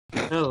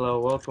Hello,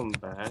 welcome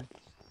back.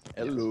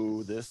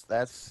 Hello,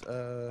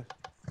 Yeah,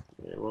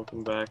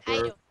 welcome back. How you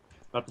We're doing?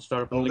 about to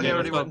start up Oh, another they game.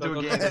 already Let's went go, into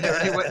a go, go, game. go, They go.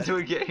 already went into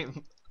a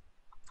game.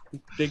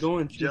 They go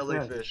in too fast.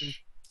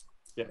 Jellyfish.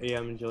 Yeah,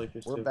 I'm in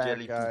jellyfish we're too. back,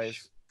 Jellyfish.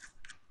 guys.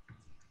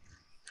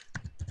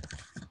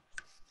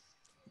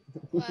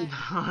 What?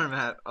 Our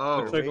map. Looks Oh,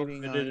 like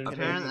Waiting Omited on and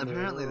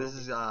apparently Phantomvision. this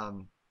is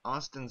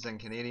Austin's and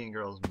Canadian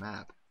girls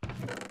map.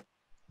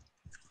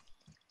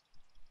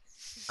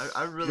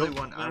 I really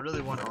want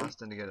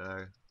Austin to get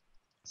a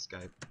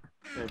Skype.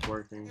 It's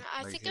working.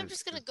 I Like think I'm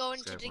just gonna his go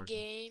into Skype the working.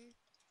 game.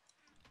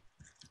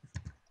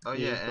 Oh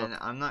Yeah, yeah, go. and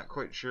I'm not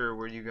quite sure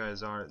where you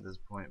guys are at this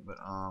point, but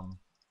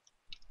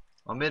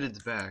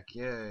Omited's back.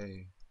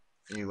 Yay!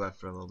 He left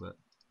for a little bit.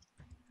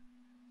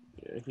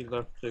 Yeah, he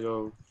left to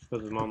go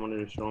because his mom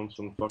wanted to show him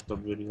some fucked up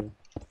video.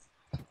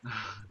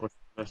 Or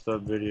messed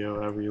up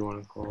video, however you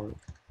want to call it.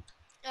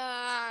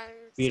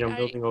 Pete, I'm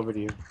building over to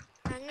you.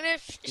 I'm gonna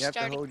You have to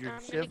start. hold your I'm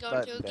gonna shift go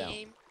into a button down.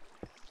 game.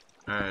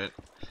 Alright.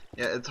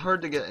 Yeah, it's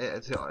hard to get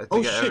to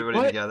Oh, get shit, everybody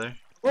what? together.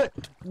 What?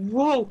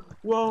 Whoa!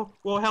 Whoa!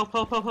 Whoa! Help!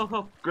 Help! Help! Help!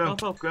 Help! Grim,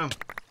 Help! Help! Grim.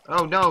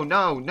 Oh no,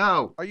 no,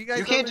 no! Are you guys?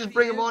 You can't just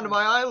bring him onto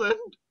my island.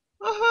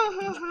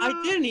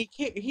 I didn't. He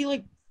can't. He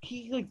like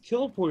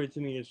teleported to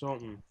me or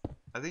something.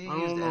 I think he I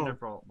used don't ender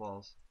know.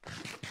 balls.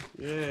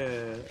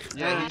 Yeah.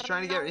 Yeah, I he's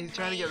trying to don't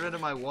get know, rid of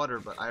man. my water,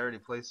 but I already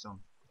placed them.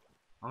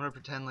 I'm gonna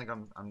pretend like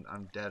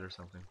I'm dead or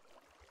something.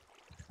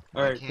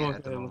 All I right, come can't on,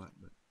 at the come moment.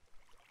 But...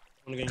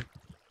 on the game.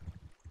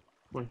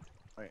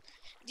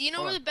 Do you know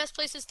Hold where on. the best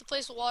place is to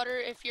place water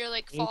if you're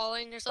like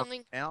falling or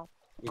something? Now,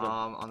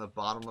 On the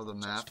bottom of the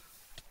map.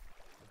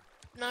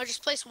 No,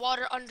 just place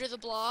water under the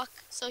block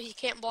so he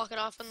can't block it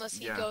off unless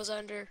he Yeah. goes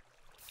under.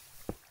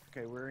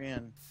 okay, we're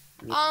in.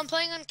 I'm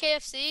playing on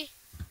KFC.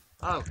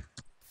 Oh.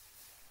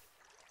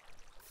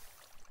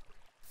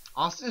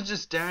 Austin's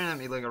just staring at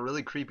me like a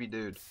really creepy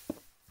dude.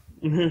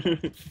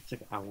 It's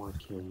like I want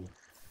to kill you.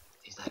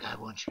 He's like, I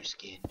want your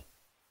skin.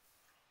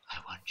 I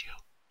want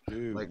you.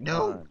 Dude, Like,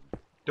 no. run.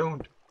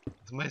 Don't.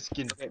 It's my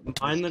skin. Okay, My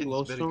mine the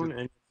skin's very glowstone good.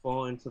 and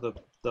fall into the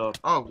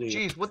Oh,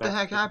 jeez, what the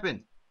heck basket.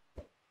 happened?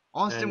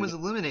 Austin And- was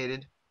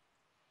eliminated.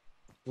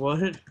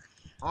 What?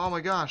 Oh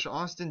my gosh,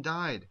 Austin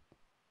died.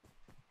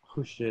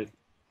 Oh shit.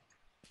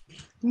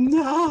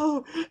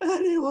 No!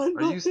 Anyone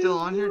Are you still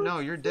on here? No,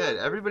 you're dead.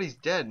 Everybody's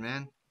dead,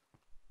 man.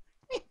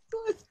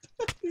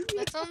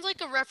 That sounds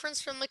like a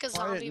reference from like a Oh, I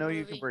zombie didn't know movie.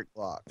 you could break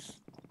blocks.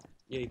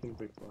 Yeah, you can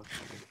break blocks.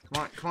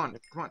 Come on, come on,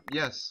 come on.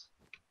 Yes.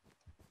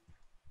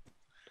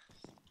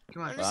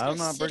 Come on. I'm But just I'm gonna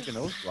not sit breaking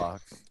those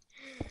blocks.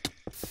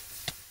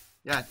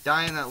 Yeah,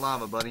 die in that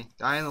lava, buddy.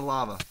 Die in the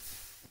lava.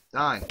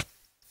 Die.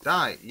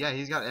 Die. Yeah,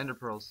 he's got ender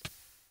pearls.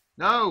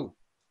 No!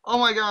 Oh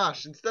my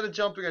gosh, instead of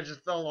jumping, I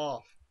just fell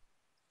off.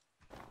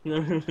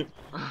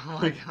 Oh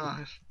my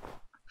gosh.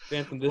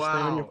 Phantom, this thing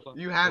on your Wow.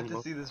 You have to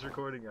platform, see this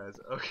recording, guys.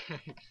 Okay.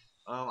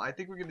 I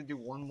think we're gonna do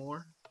one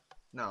more.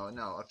 No,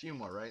 a few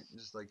more, right?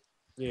 Just like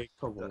Yeah,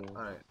 couple.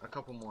 alright, a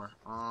couple more.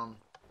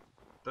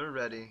 They're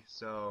ready,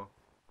 so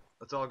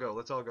let's all go.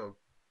 Let's all go.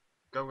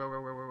 Go, go,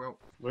 go, go, go, go.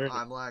 Where?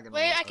 I'm lagging. a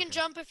Wait, little. I can Okay.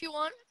 jump if you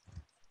want.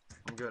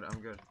 I'm good. I'm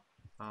good.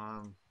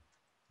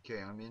 Okay,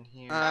 I'm in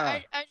here. Ah.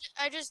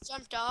 I just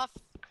jumped off.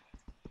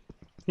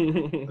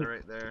 They're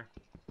right there.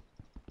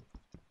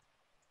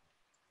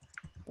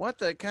 What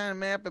the kind of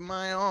map am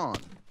I on?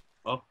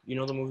 Up. You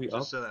know the movie Up?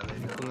 Just so that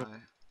they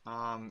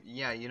know.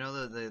 Yeah, you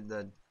know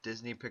the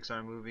Disney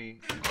Pixar movie.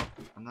 Up?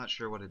 I'm not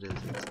sure what it is.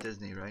 It's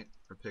Disney, right?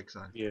 Or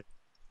Pixar? Yeah.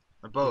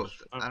 Or both.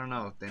 I'm- I don't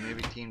know. They may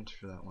be teamed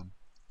for that one.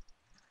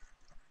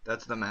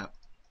 That's the map.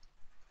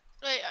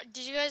 Wait,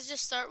 did you guys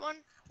just start one?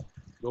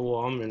 Go,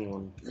 well, I'm in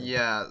one.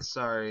 Yeah,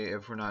 sorry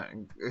if we're not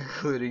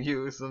including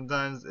you.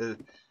 Sometimes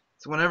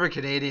it's whenever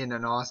Canadian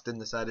and Austin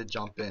decide to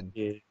jump in.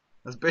 Yeah.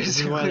 That's This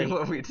is why basically they-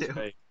 what we do. Skype.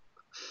 They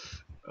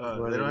why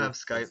don't they have do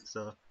Skype,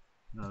 so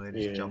no, they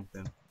just Yeah. jump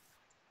in.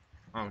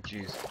 Oh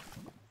jeez.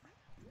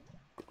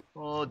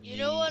 Oh jeez. You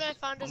know what I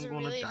found is I'm a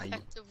gonna really die.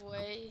 effective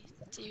way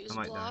to use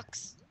might die.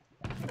 blocks?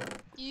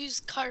 Use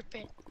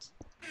carpet.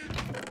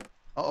 Uh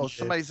oh, Shit.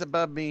 somebody's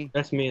above me.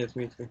 That's me too.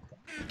 Okay,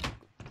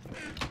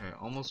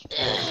 almost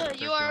full.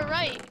 You are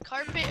right.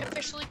 Carpet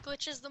officially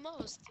glitches the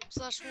most.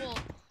 Slash wool.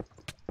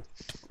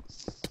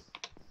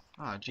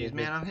 Oh jeez,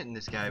 man, I'm hitting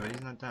this guy, but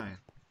he's not dying.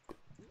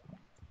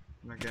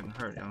 I'm not getting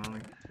hurt. I'm only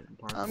getting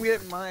part. I'm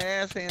getting my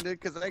ass handed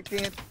because I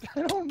can't.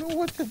 I don't know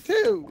what to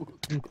do.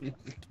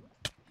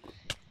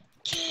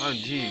 Oh,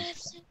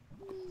 jeez.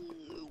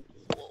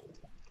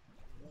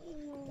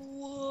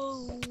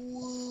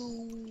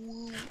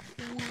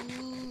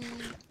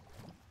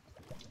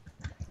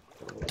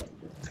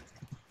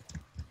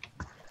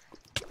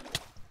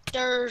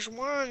 There's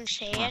one, Come on,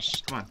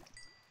 Sash. come on.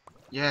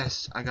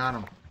 Yes, I got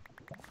him.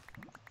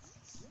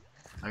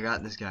 I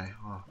got this guy.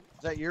 Oh.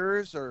 Is that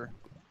yours or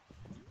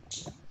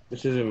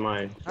This isn't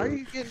mine. how are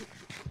you getting?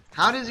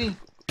 How does he?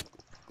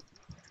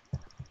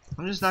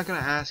 I'm just not gonna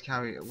ask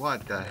how he.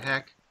 What the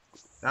heck?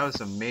 That was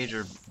some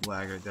major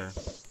lag right there.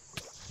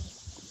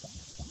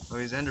 Oh,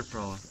 he's ender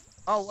pearling.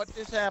 Oh, what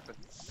just happened?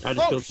 I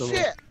just Oh killed someone.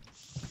 shit!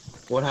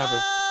 What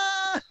happened?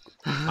 Ah!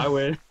 I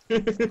win.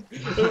 It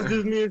was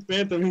just me and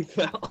Phantom. He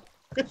fell.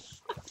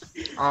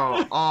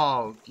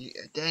 Oh,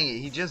 dang it!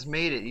 He just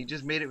made it. He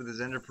just made it with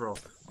his Ender Pearl.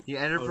 He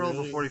Ender Oh, Pearl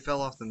really? before he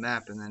fell off the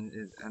map, and then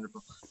his Ender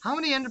Pearl. How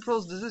many Ender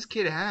Pearls does this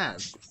kid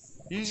have?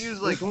 He's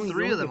used like You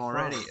 3 of them get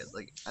already, 5.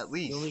 like at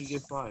You only least.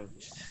 get 5.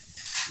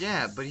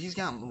 Yeah, but he's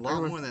got a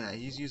lot more than that.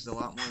 He's used a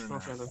lot more than Oh,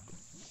 that. Phantom.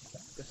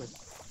 This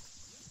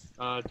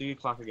way. Do your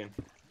clock again.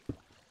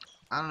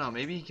 I don't know.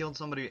 Maybe he killed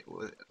somebody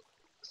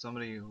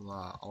who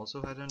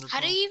also had Ender Pearl.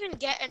 How do you even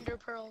get ender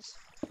pearls?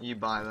 You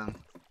buy them.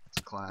 It's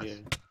a class. Yeah.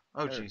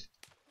 Oh There. jeez.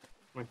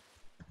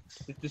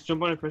 Just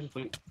jump on and press the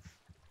plate.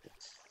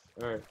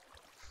 Alright.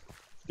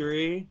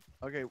 3.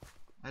 Okay,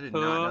 I did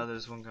not know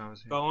this one guy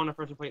was here. Go on the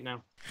first plate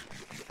now.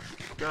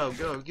 Go,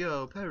 go,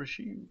 go!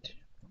 Parachute.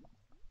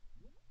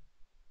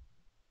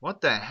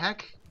 What the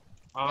heck?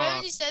 Right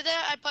when you said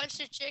that, I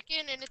punched a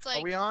chicken and it's are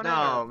like, we on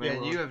No, it?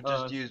 man, Yeah, you have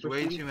just uh, used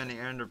way quickly- too many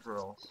Ender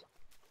Pearls.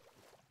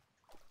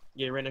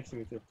 Yeah, right next to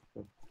me too.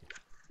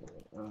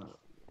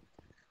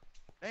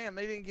 Damn,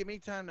 they didn't give me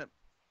time to.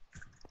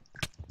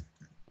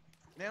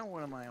 Now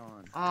what am I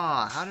on?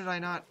 Ah, how did I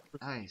not?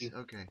 Nice.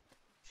 Okay.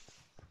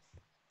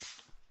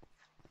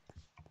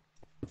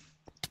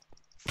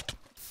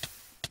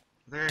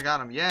 I think I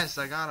got him. Yes,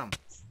 I got him.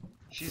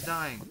 She's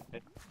dying.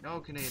 No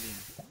Canadian.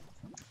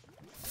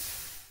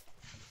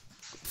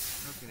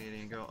 No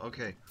Canadian. Go.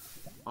 Okay.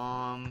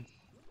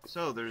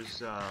 So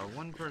there's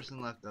one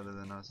person left other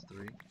than us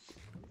 3.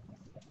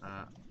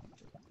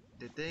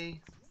 Did they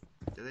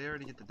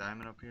already get the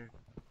diamond up here?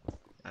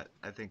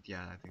 I think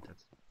yeah. I think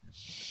that's.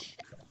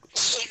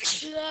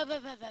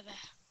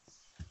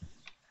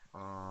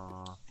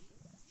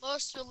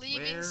 most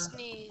relieving Where?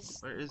 sneeze.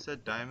 Where is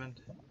that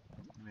diamond?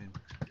 I mean,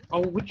 Oh,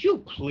 would you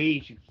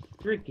please, you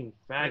freaking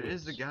faggot? where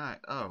is the guy?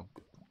 Oh,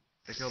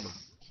 they killed him.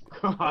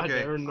 God, Okay,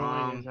 they're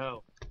annoying as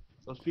hell.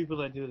 Those people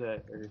that do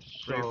that are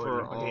so Free for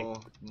annoying.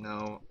 all,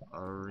 no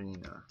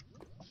arena.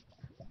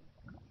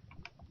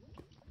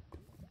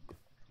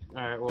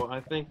 Alright, well, I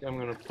think I'm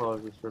gonna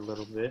pause this for a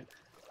little bit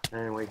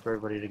and wait for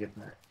everybody to get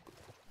back.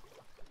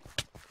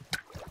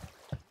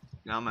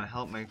 Now I'm gonna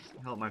help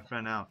my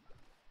friend out.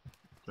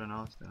 Friend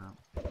Austin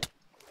out.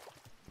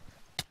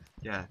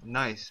 Yeah,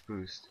 nice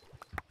boost.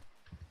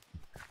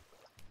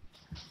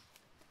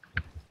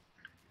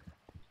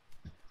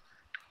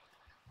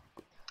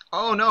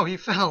 Oh no, he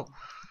fell!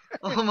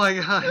 Oh my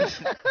gosh!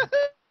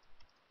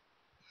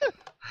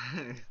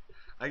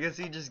 I guess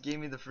he just gave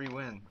me the free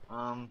win.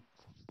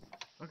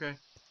 Okay.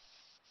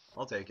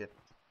 I'll take it.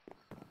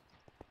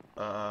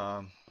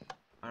 Alright.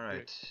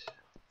 Let's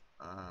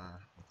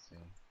see.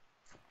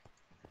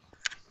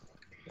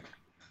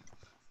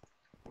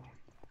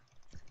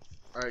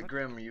 Alright,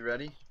 Grim, are you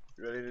ready?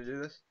 You ready to do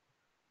this?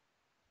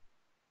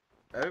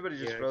 Everybody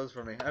just Yeah. froze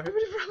for me.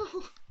 Everybody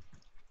froze!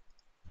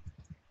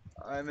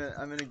 I'm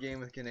in a game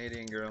with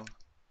Canadian girl.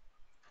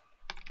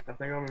 I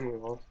think I'm in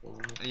with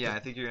Austin. Yeah, I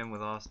think you're in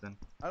with Austin.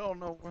 I don't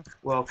know.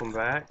 Welcome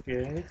back,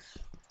 yes.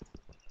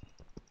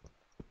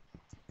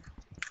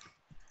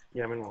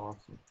 Yeah, I'm in with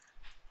Austin.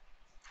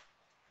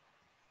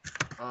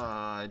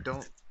 I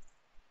don't.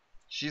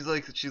 She's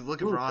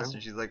looking Ooh, for okay. Austin.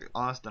 She's like,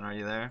 Austin, are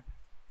you there?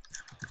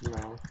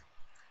 No.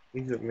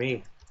 He's with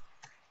me.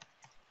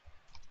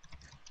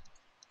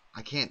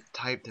 I can't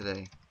type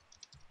today.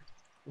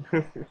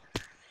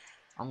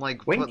 I'm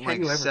like When putting can like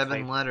you ever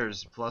 7 type?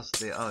 letters plus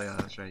the. Oh yeah,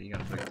 that's right. You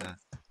gotta fix that.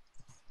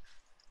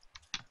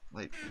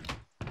 Like,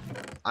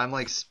 I'm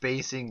like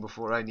spacing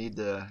before I need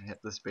to hit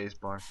the space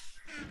bar.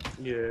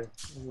 Yeah.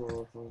 it's a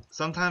little fun.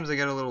 Sometimes I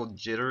get a little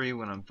jittery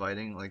when I'm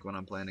fighting, like when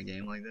I'm playing a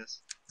game like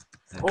this.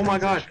 Oh my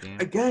god! Game.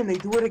 Again, they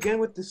do it again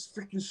with this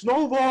freaking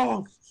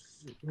snowball!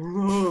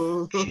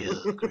 Chill,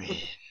 Grim.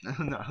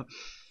 No,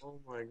 Oh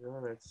my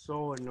god, that's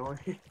so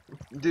annoying.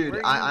 dude,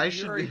 Where I you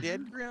should already be.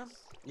 dead, Grim?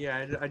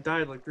 Yeah, I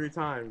died like 3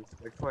 times,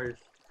 like twice.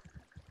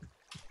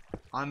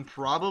 I'm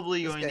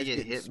probably This going to guy's get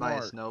getting hit by a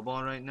smart.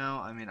 snowball right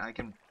now. I mean, I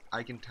can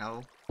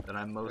tell that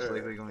I'm most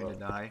likely going to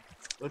die.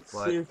 Let's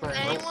But- see if Is I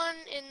anyone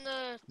in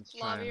the Let's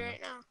lobby try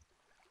right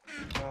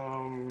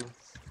now?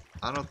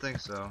 I don't think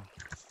so.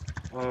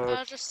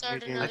 I'll just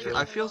start Maybe another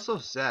I I game. feel so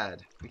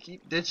sad. We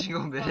keep ditching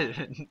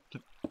Omited.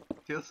 I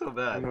feel so I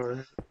bad. know,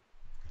 right?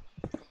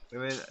 I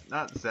mean,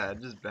 not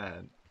sad, just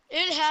bad.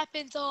 It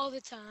happens all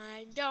the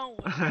time. Don't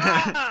worry.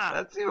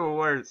 That's even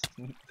worse.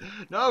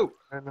 No!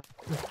 I know.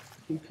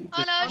 Oh no, it's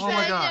Oh my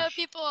fine. You know, gosh.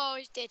 people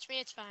always ditch me.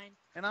 It's fine.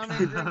 And I'm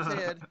in Grim's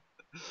head.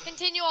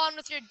 Continue on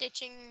with your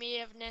ditching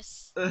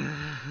me-ofness.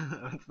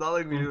 It's not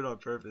like we do it on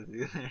purpose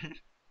either.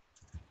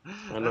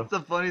 I know. That's the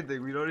funny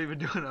thing, we don't even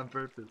do it on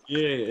purpose. Yeah,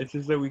 it's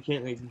just that we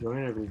can't like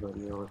join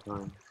everybody all the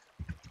time.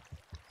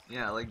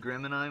 Yeah, like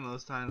Grim and I,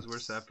 most times we're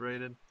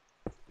separated.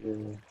 Yeah.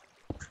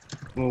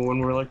 Well, when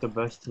we're like the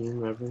best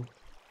team ever.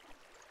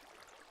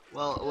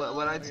 Well,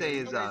 what I'd say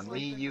is Nobody's me,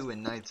 listening. you,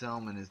 and Knight's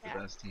Helmet is the Yeah.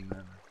 best team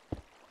ever.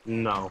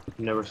 No,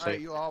 never Alright, say.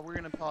 you all, we're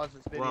gonna pause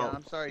this video. Well,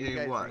 I'm sorry you yeah,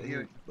 guys what? are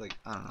hearing Like,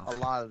 I don't a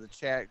know. lot of the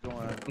chat going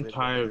on. I'm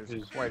tired of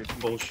his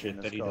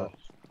bullshit that he does.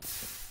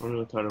 I'm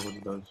really tired of what he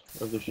does.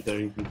 Of the shit that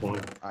he be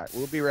pulling. Alright,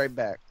 we'll be right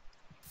back.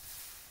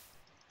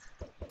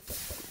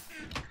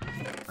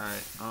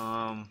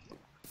 Alright,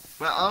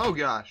 well, oh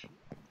gosh.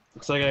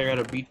 Looks like I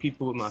gotta beat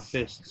people with my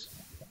fists.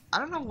 I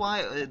don't know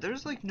why,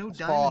 there's like no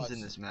diamonds in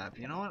this map.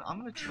 You know what? I'm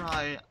gonna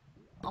try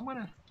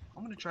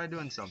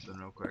doing something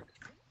real quick.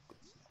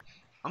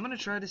 I'm gonna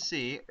try to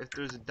see if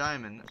there's a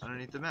diamond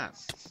underneath the map.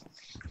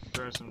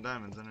 There are some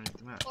diamonds underneath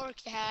the map. Or a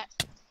cat.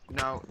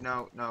 No,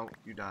 no, no,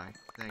 you die.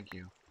 Thank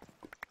you.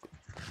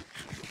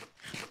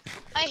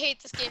 I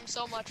hate this game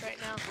so much right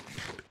now.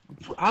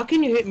 How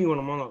can you hit me when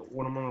I'm on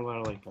a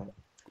ladder like that?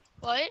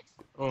 What?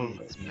 Oh,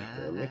 It's that makes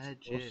no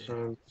magic.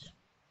 sense.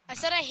 I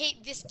said I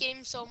hate this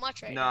game so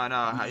much right now.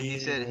 No, no, he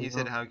said,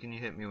 Yeah. how can you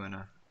hit me when,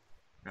 Oh,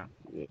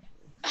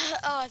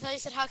 I thought you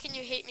said, how can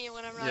you hate me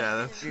when I'm not Yeah, in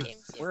that's- the game?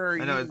 Where are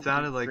you? I know, it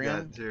sounded like Grim?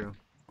 that too.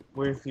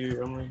 Where's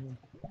you? I'm right here.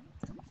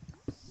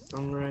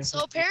 I'm right So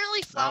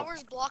apparently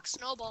flowers block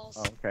snowballs.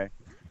 Oh, okay.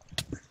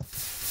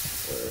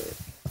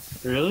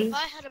 here. Really? If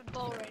I had a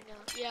bow right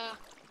now, yeah.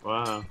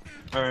 Wow.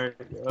 Alright,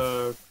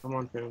 come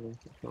on, family.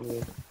 Come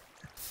here.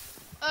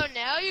 Oh,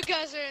 now you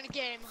guys are in the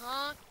game,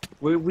 huh?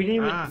 We didn't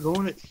even go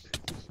on it.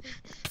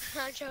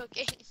 I'm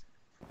joking.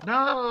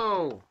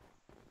 No!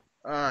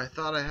 I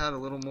thought I had a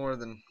little more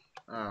than,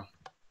 oh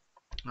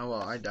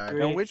well, I died.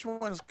 Now, which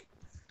one's?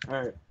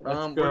 Alright, We're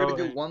let's gonna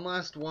do go. one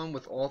last one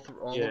with all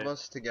Yeah. of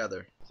us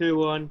together. 2,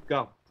 1,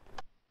 go.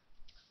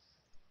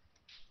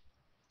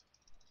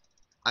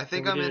 I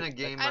think we I'm did in it. a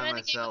game I'm by in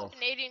a game myself. with a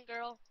Canadian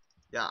girl.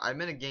 Yeah,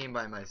 I'm in a game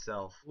by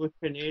myself.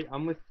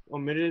 I'm with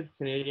Omited,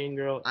 Canadian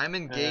girl. I'm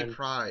in gay and-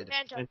 pride.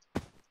 Phantom.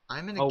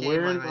 I'm in a Oh, game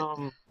we're by in, myself.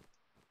 I'm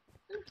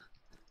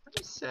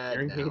sad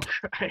you're in now. gay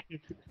pride.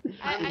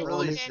 I'm I see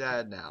really Phantom.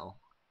 sad now.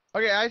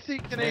 Okay, I see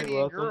Hey, Canadian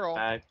welcome girl.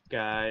 back,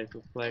 guys. We're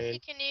I see playing,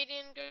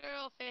 Canadian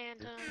girl,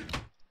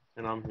 Phantom.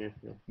 and I'm here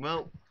too.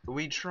 Well,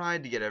 we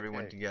tried to get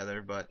everyone Okay.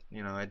 together, but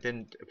you know, it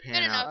didn't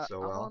pan enough. out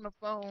so I'm well. on the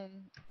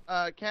phone.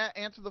 Cat,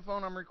 answer the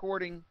phone. I'm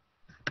recording.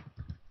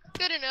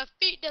 Good enough.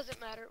 Beat doesn't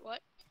matter.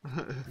 What?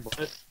 What?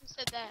 Who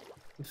said that?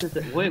 Who said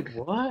that? Wait,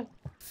 what?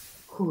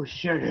 Who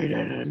said it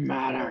didn't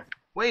matter?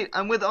 Wait,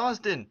 I'm with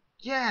Austin.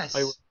 Yes.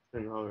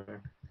 Okay.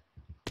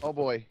 Oh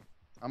boy,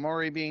 I'm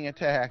already being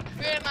attacked.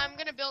 Grim, I'm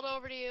gonna build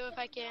over to you if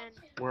I can.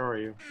 Where are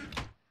you?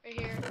 Right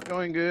here.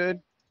 Going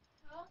good.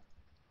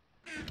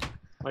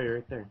 Oh, you're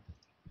right there.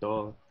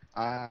 Duh.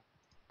 I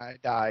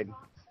died.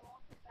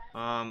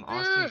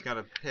 Austin's got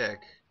a pick.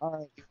 All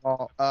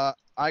right, y'all.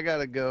 I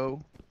gotta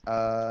go.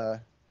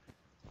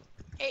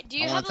 Hey, do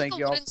you I have want to like thank a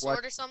y'all wooden for sword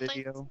watching or the something?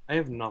 video. I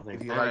have nothing.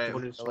 If you Alright.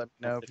 like the video, let me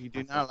know. If you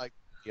do not like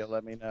the video,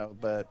 let me know.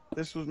 But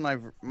this was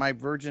my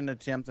virgin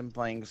attempt in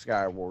playing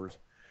Skywars.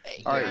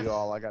 Hey, All right, yeah.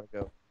 y'all. I gotta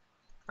go.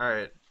 All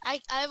right.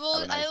 I Have a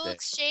will nice day.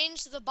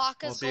 exchange the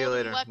Baka's We'll see you golden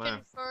later. weapon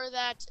Bye. for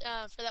that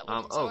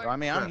wooden oh, sword. I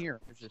mean, I'm crap. here.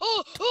 It's just-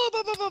 Oh,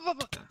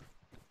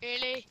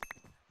 really?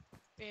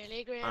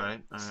 Really, Grim? All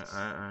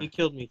right. He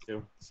killed me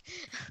too.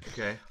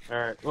 Okay.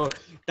 Alright, well,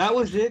 that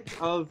was it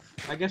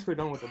I guess we're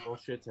done with the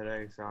bullshit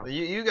today, so. Well,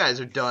 you guys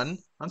are done.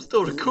 I'm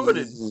still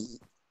recording.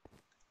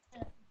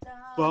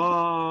 Bye.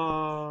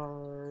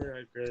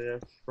 I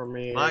guess for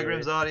me. Bye,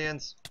 Grimm's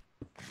audience.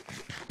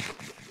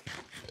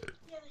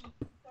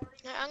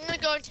 I'm gonna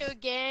go into a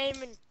game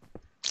and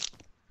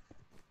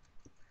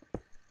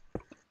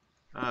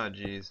Oh,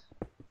 jeez.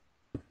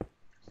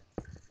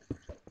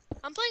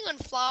 I'm playing on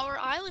Flower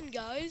Island,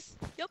 guys.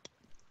 Yep.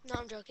 No,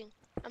 I'm joking.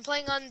 I'm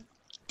playing on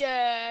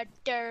How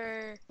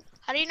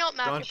do you know what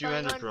map Don't you you're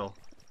end playing it, on?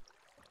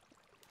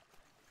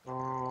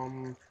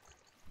 bro.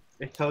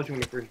 It tells you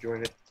when you first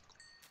join it.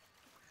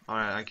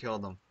 Alright, I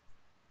killed him.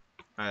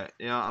 Alright,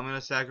 you know, I'm gonna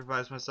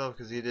sacrifice myself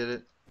because he did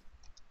it.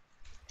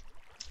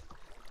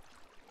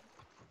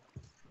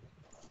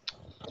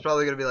 It's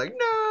probably gonna be like,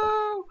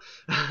 no!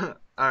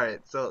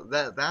 Alright, so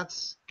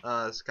that's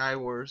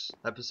Skywars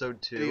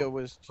episode 2. Video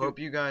was too Hope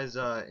you guys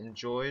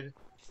enjoyed.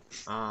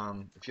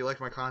 If you like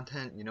my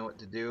content, you know what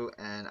to do.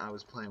 And I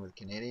was playing with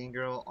Canadian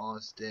Girl,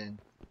 Austin.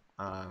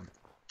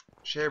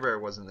 Sharebear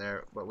wasn't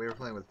there, but we were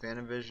playing with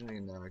Phantomvision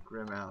and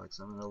Grim Alex.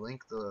 I'm gonna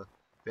link the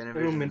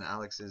Phantomvision and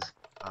Alex's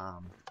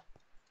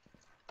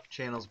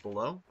channels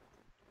below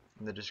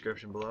in the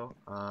description below.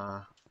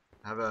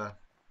 Have a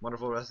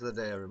wonderful rest of the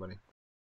day, everybody.